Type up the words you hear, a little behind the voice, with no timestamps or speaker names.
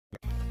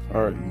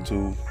Alright,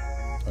 YouTube,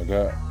 I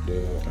got the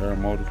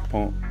Aeromotive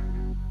pump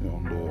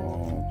on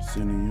the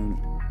center unit,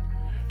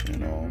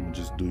 and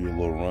just do your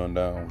little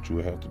rundown what you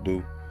would have to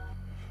do.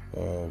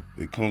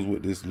 It comes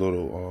with this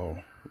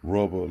little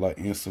rubber like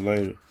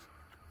insulator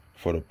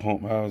for the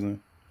pump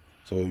housing,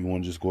 so you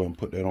want to just go ahead and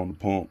put that on the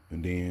pump,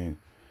 and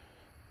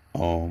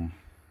then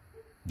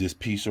this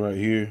piece right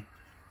here,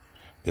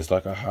 it's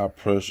like a high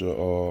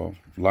pressure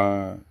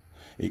line.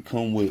 It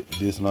come with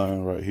this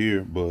line right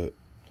here, but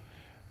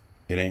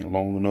it ain't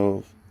long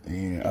enough,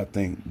 and I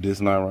think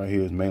this line right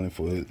here is mainly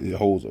for it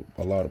holds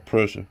a lot of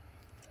pressure.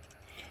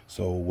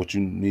 So what you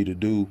need to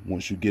do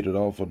once you get it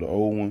off of the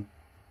old one,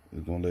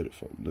 it's gonna let it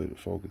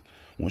focus.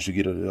 Once you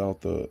get it off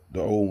the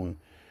old one,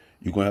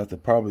 you're gonna have to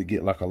probably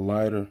get like a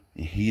lighter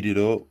and heat it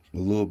up a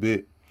little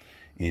bit,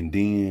 and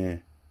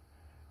then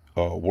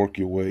work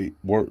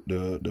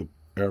the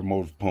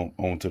Aeromotive pump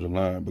onto the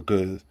line,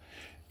 because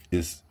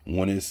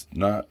when it's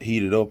not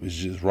heated up, it's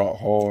just rock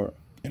hard.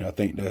 And I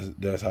think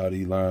that's how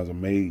these lines are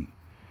made.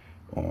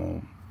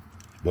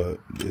 But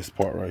this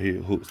part right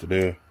here hooks to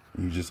there.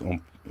 You just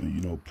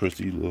push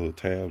these little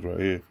tabs right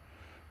here,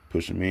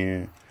 push them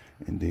in,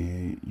 and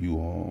then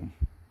you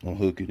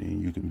unhook it,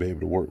 and you can be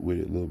able to work with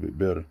it a little bit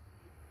better.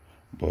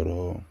 But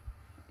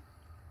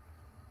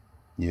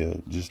yeah,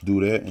 just do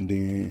that, and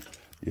then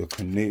your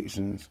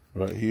connections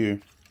right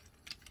here,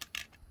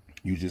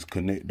 you just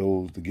connect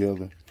those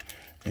together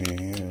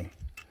and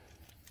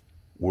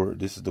work.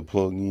 This is the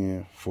plug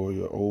in for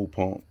your old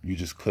pump. You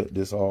just cut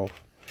this off,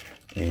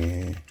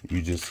 and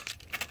you just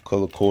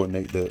color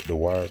coordinate the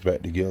wires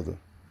back together.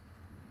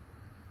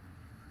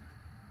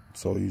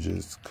 So you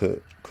just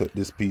cut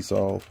this piece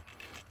off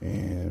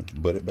and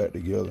butt it back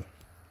together.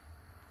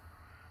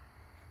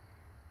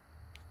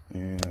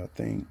 And I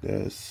think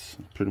that's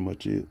pretty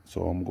much it.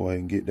 So I'm gonna go ahead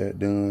and get that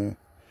done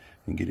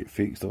and get it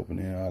fixed up, and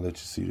then I'll let you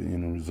see the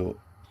end result.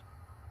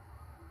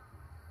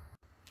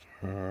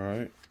 All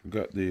right,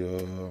 got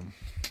the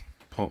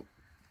pump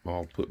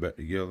all put back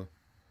together.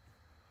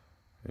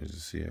 As you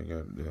see, I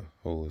got the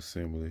whole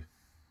assembly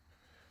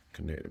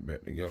connected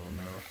back together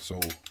now. So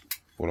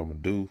what I'm gonna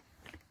do,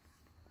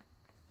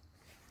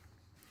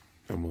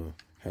 I'm gonna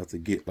have to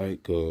get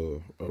like a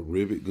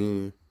rivet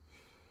gun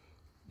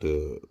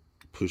to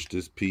push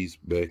this piece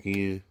back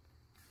in.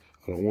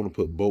 I don't want to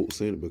put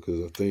bolts in it,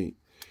 because I think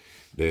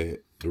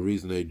that the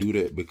reason they do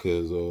that,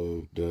 because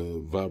of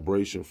the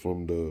vibration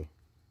from the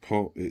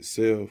pump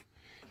itself,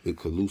 it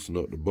could loosen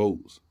up the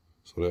bolts.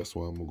 So that's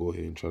why I'm gonna go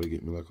ahead and try to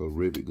get me like a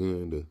rivet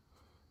gun to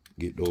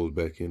get those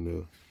back in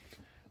there.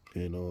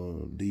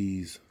 And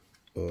these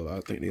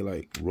I think they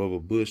like rubber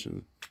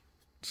bushings,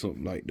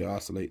 something like to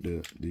oscillate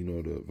the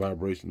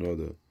vibration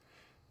of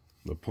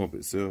the pump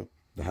itself,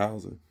 the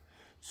housing.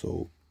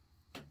 So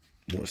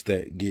once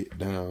that get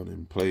down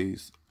in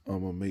place,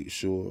 I'm gonna make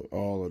sure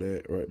all of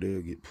that right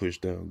there get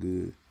pushed down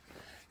good.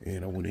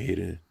 And I went ahead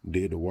and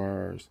did the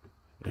wires,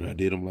 and I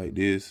did them like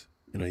this,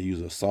 and I use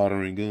a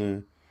soldering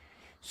gun.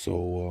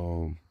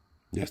 So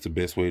that's the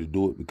best way to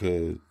do it,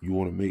 because you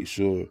want to make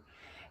sure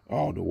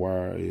all the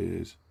wire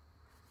is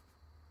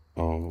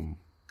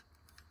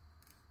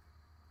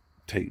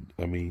taped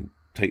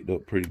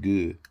up pretty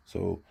good.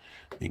 So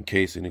in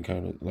case any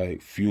kind of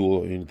like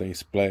fuel or anything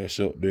splash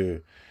up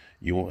there,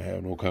 you won't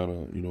have no kind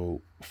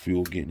of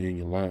fuel getting in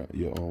your line,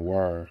 your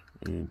wire,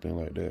 or anything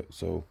like that.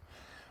 So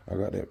I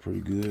got that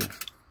pretty good.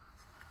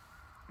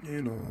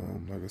 And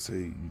like I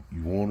say,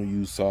 you want to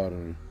use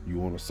soldering. You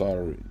want to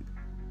solder it,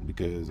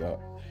 because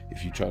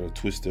if you try to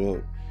twist it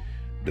up,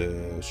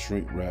 the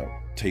shrink wrap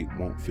tape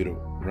won't fit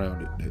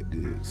around it that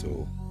good.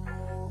 So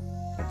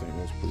I think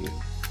that's pretty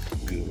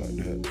good like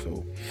that.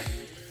 So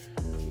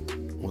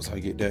once I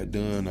get that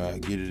done, I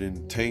get it in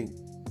the tank,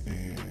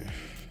 and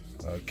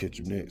I'll catch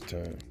you next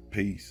time.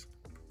 Peace.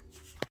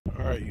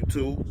 All right,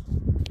 YouTube,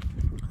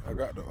 I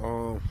got the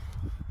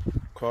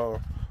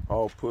car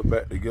all put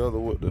back together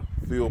with the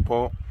fuel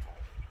pump,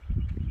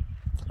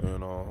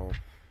 and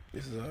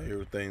this is how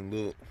everything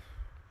look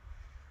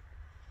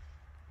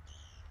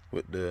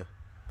with the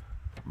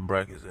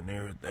brackets and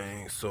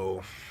everything.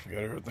 So got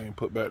everything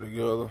put back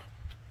together,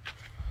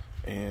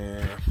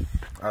 and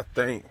I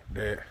think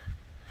that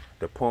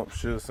the pump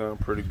should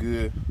sound pretty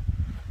good.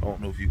 I don't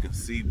know if you can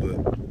see, but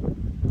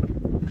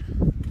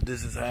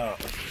this is how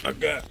I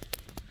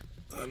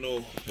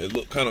know it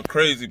look kind of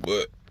crazy,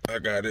 but I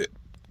got it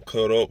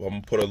cut up. I'm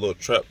gonna put a little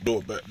trap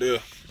door back there,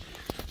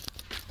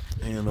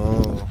 and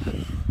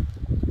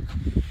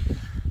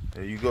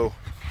there you go.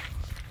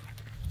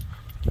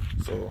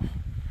 So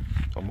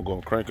I'm gonna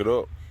go crank it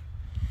up,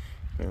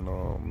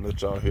 and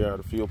let y'all hear how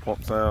the fuel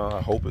pump sound.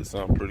 I hope it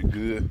sounds pretty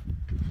good,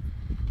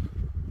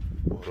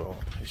 but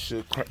it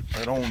should crank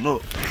right on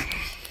up.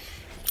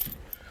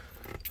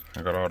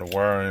 I got all the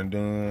wiring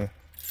done,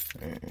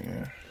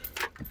 and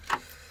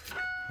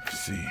let's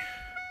see.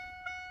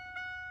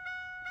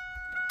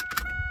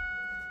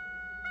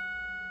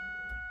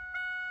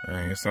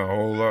 Dang, it sounds a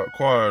whole lot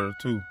quieter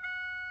too.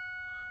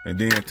 And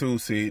then too,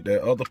 see,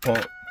 that other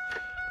pump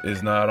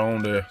is not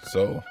on there,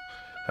 so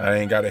I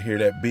ain't gotta hear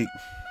that big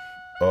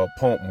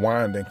pump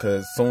winding,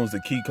 because as soon as the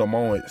key come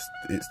on,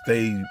 it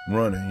stays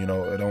running. You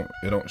know,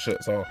 it don't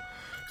shuts off.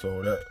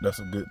 So that's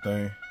a good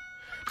thing.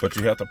 But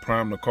you have to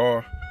prime the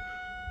car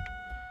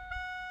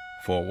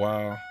for a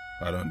while.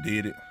 I done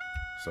did it.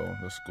 So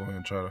let's go ahead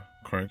and try to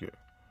crank it.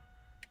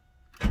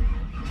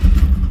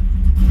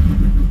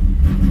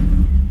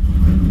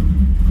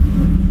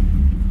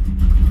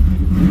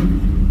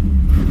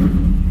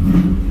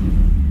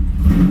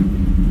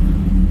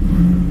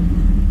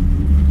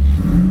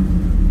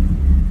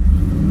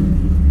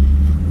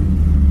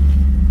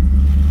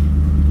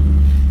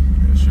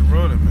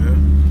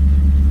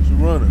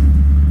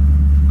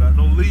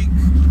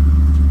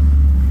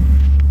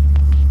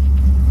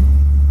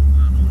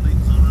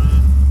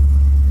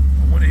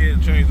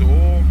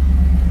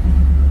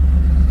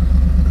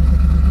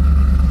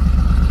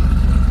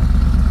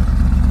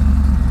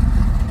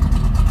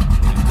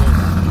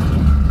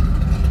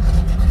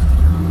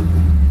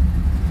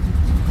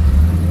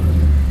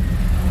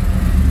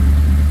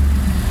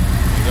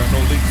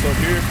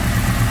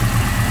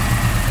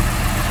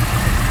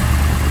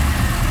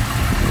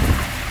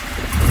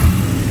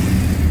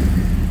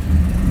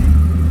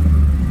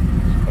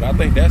 I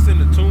think that's in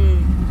the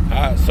tune,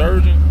 how it's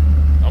surging.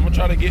 I'm gonna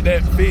try to get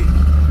that fixed.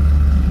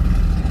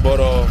 But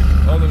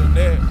other than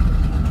that,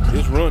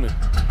 it's running.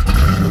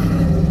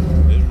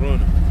 It's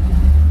running.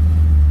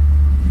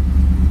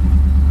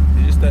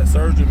 It's just that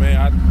surging, man.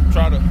 I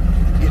try to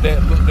get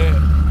that looked at.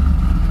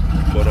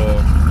 But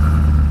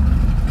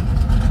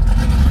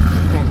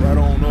pump right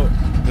on up.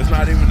 It's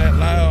not even that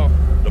loud.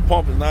 The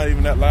pump is not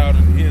even that loud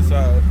on the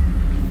inside.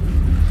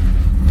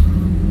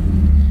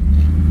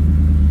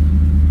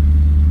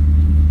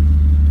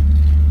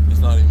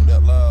 Not even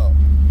that loud.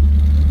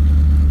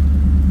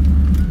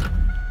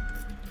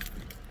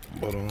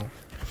 But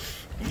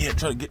yeah,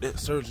 try to get that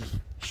surgeon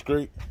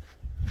straight.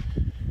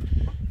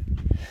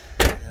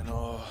 And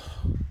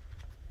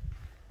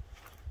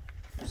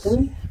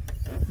see.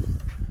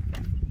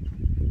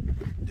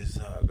 This is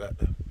how I got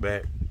the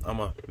back. I'm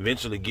gonna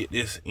eventually get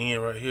this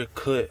end right here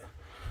cut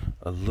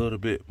a little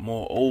bit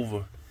more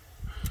over,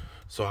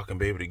 so I can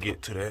be able to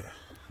get to that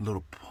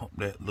little pump,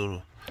 that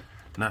little,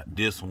 not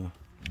this one,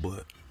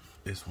 but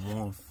it's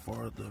one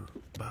farther,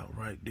 about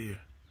right there.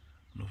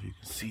 I don't know if you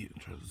can see it.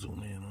 Try to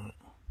zoom in on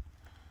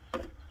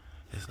it.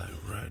 It's like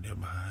right there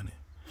behind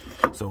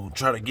it. So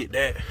try to get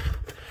that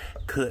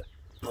cut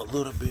a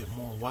little bit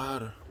more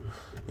wider,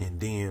 and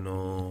then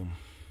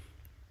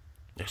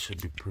that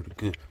should be pretty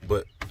good.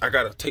 But I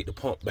gotta take the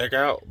pump back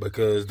out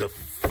because the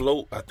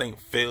float, I think,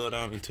 fell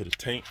down into the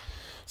tank.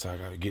 So I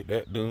gotta get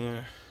that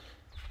done.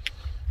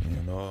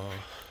 And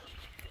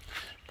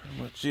pretty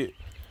much it.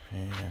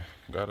 And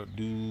gotta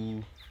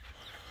do.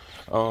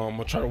 I'm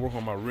gonna try to work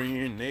on my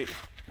rear end neck.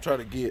 Try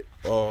to get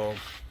a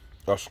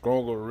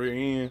stronger rear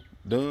end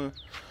done.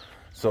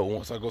 So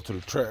once I go to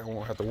the track, I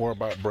won't have to worry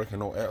about breaking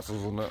no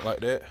axles or nothing like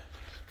that.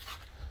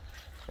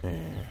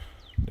 And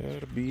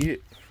that'll be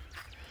it.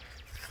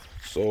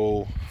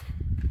 So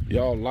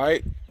y'all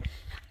like,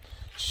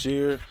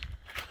 share.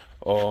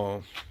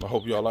 I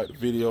hope y'all like the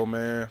video,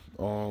 man.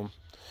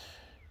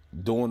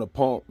 Doing the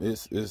pump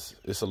it's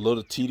a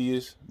little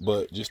tedious,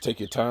 but just take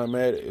your time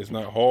at it. It's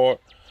not hard.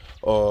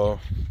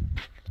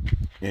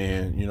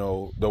 And you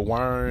know, the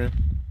wiring,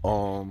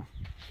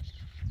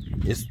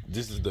 this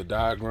is the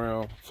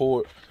diagram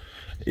for it.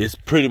 It's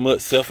pretty much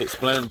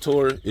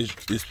self-explanatory.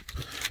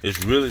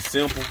 It's really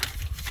simple.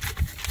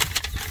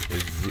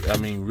 I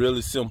mean,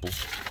 really simple.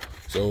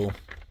 So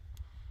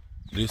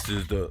this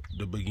is the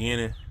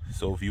beginning.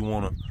 So if you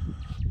want to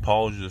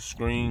pause your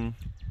screen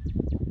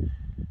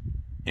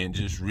and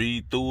just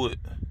read through it,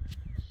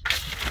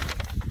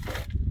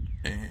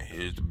 and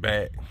here's the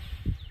back.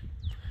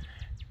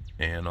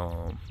 And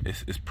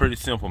it's pretty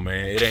simple,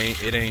 man.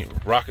 It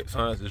ain't rocket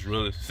science. It's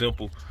really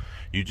simple.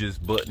 You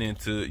just button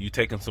into, you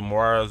taking some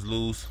wires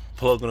loose,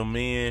 plugging them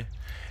in,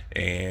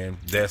 and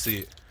that's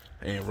it.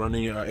 And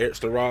running your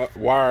extra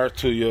wire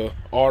to your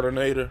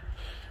alternator.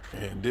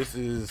 And this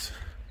is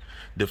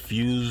the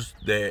fuse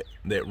that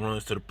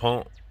runs to the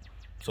pump.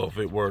 So if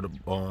it were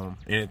to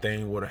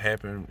anything were to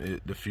happen,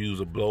 the fuse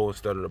will blow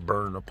instead of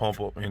burning the pump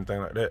up, anything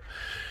like that.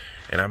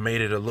 And I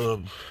made it a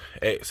little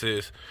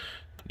access,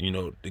 you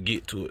know, to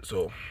get to it.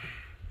 So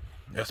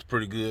that's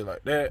pretty good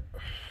like that.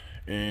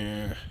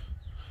 And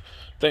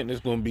I think that's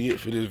gonna be it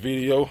for this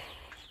video.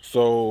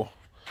 So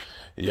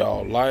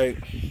y'all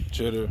like,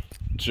 share the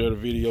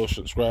video,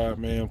 subscribe,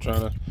 man. I'm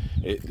trying to,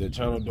 the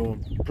channel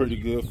doing pretty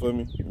good for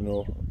me, you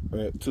know,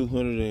 at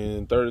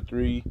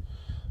 233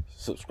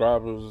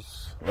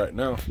 subscribers right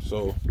now.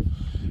 So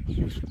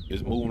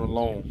it's moving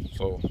along.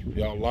 So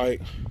y'all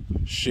like,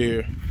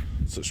 share,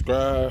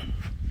 subscribe,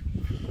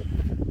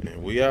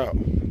 and we out.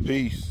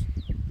 Peace.